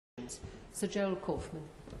Sir Gerald Kaufman.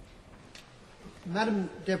 Madam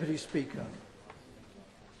Deputy Speaker,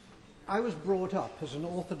 I was brought up as an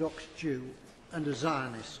orthodox Jew and a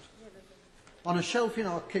Zionist. On a shelf in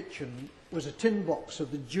our kitchen was a tin box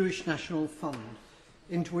of the Jewish National Fund,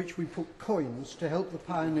 into which we put coins to help the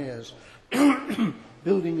pioneers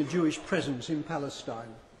building a Jewish presence in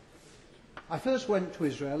Palestine. I first went to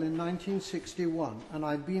Israel in 1961, and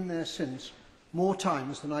I've been there since more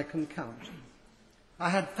times than I can count. I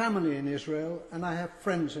had family in Israel, and I have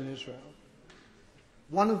friends in Israel.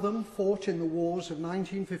 One of them fought in the wars of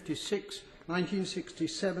 1956,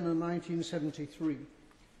 1967 and 1973,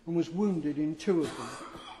 and was wounded in two of them.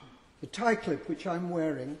 The tie clip which I'm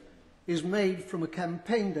wearing is made from a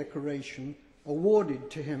campaign decoration awarded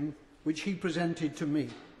to him, which he presented to me.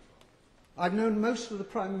 I've known most of the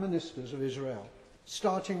prime ministers of Israel,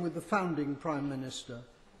 starting with the founding prime minister,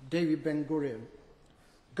 David Ben-Gurion.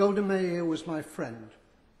 Golda Meir was my friend.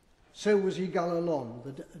 So was Yigal Allon,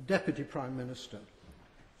 the deputy prime minister,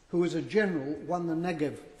 who as a general won the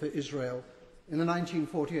Negev for Israel in the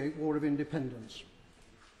 1948 War of Independence.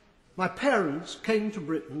 My parents came to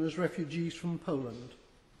Britain as refugees from Poland.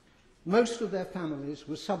 Most of their families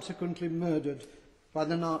were subsequently murdered by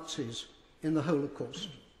the Nazis in the Holocaust.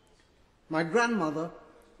 My grandmother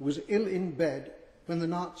was ill in bed when the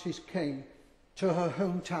Nazis came to her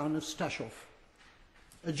hometown of Stachov.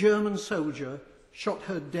 A German soldier shot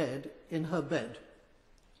her dead in her bed.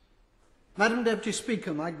 Madam Deputy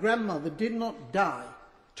Speaker, my grandmother did not die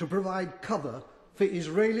to provide cover for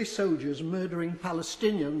Israeli soldiers murdering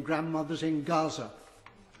Palestinian grandmothers in Gaza.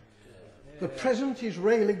 The present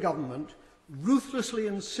Israeli government ruthlessly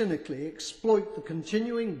and cynically exploit the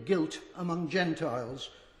continuing guilt among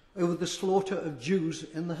Gentiles over the slaughter of Jews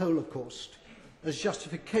in the Holocaust as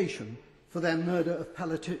justification for their murder of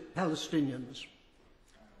Palestinians.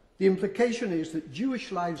 The implication is that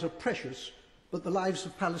Jewish lives are precious, but the lives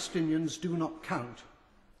of Palestinians do not count.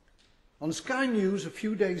 On Sky News a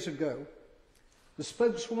few days ago, the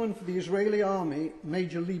spokeswoman for the Israeli army,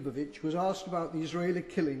 Major Leibovich, was asked about the Israeli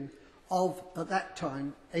killing of, at that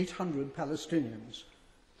time, 800 Palestinians.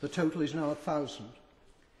 The total is now 1,000.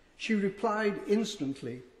 She replied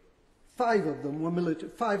instantly,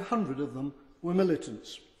 500 of them were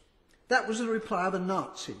militants. That was the reply of a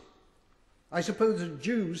Nazi. I suppose that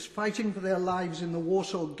Jews fighting for their lives in the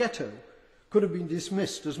Warsaw Ghetto could have been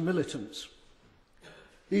dismissed as militants.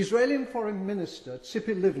 The Israeli Foreign Minister,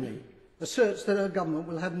 Tzipi Livnis, asserts that her government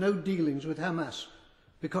will have no dealings with Hamas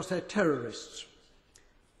because they're terrorists.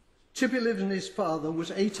 Tzipi Livnis' father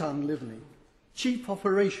was Eitan Livni, Chief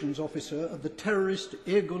Operations Officer of the terrorist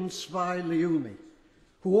Irgun Tzvi Leumi,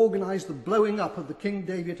 who organised the blowing up of the King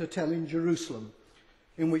David Hotel in Jerusalem,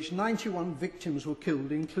 in which 91 victims were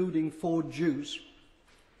killed, including 4 Jews.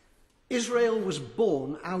 Israel was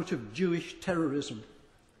born out of Jewish terrorism.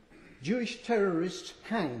 Jewish terrorists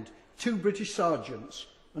hanged 2 British sergeants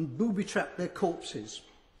and booby-trapped their corpses.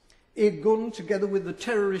 Irgun, together with the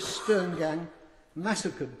terrorist Stern Gang,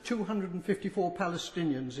 massacred 254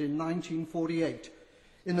 Palestinians in 1948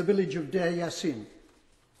 in the village of Deir Yassin.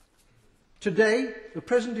 Today, the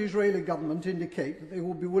present Israeli government indicate that they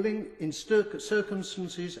will be willing, in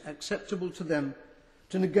circumstances acceptable to them,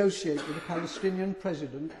 to negotiate with the Palestinian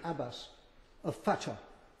President, Abbas, of Fatah.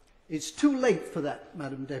 It's too late for that,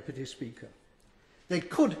 Madam Deputy Speaker. They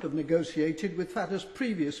could have negotiated with Fatah's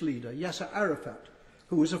previous leader, Yasser Arafat,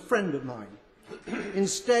 who was a friend of mine.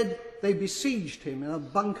 Instead, they besieged him in a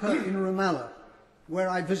bunker in Ramallah, where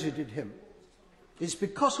I visited him. It's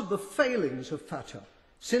because of the failings of Fatah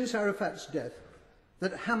since Arafat's death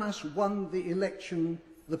that Hamas won the election,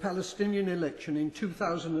 the Palestinian election in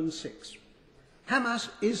 2006. Hamas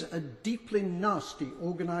is a deeply nasty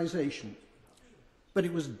organisation, but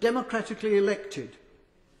it was democratically elected,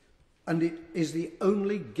 and it is the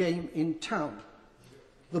only game in town.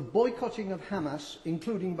 The boycotting of Hamas,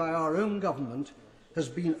 including by our own government, has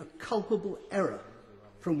been a culpable error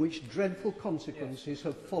from which dreadful consequences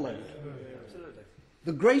have followed.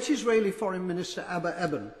 The great Israeli Foreign Minister Abba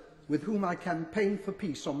Eban, with whom I campaigned for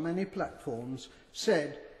peace on many platforms,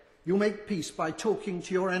 said, "You make peace by talking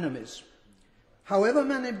to your enemies." However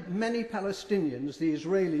many Palestinians the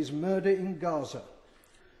Israelis murder in Gaza,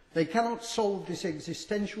 they cannot solve this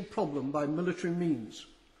existential problem by military means.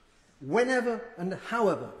 Whenever and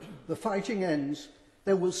however the fighting ends,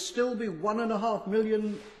 there will still be 1.5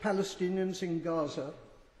 million Palestinians in Gaza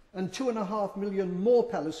and 2.5 million more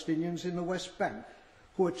Palestinians in the West Bank,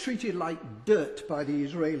 who are treated like dirt by the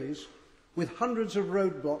Israelis, with hundreds of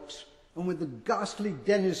roadblocks and with the ghastly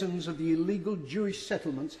denizens of the illegal Jewish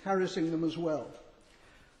settlements harassing them as well.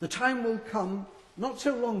 The time will come, not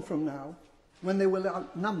so long from now, when they will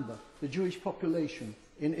outnumber the Jewish population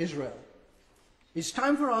in Israel. It's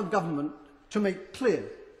time for our government to make clear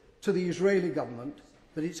to the Israeli government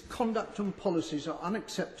that its conduct and policies are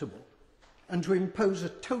unacceptable and to impose a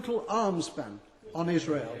total arms ban on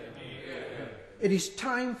Israel. It is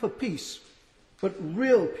time for peace, but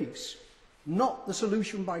real peace, not the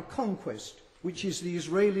solution by conquest, which is the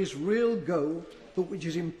Israelis' real goal, but which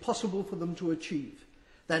is impossible for them to achieve.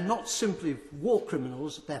 They're not simply war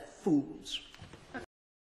criminals, they're fools.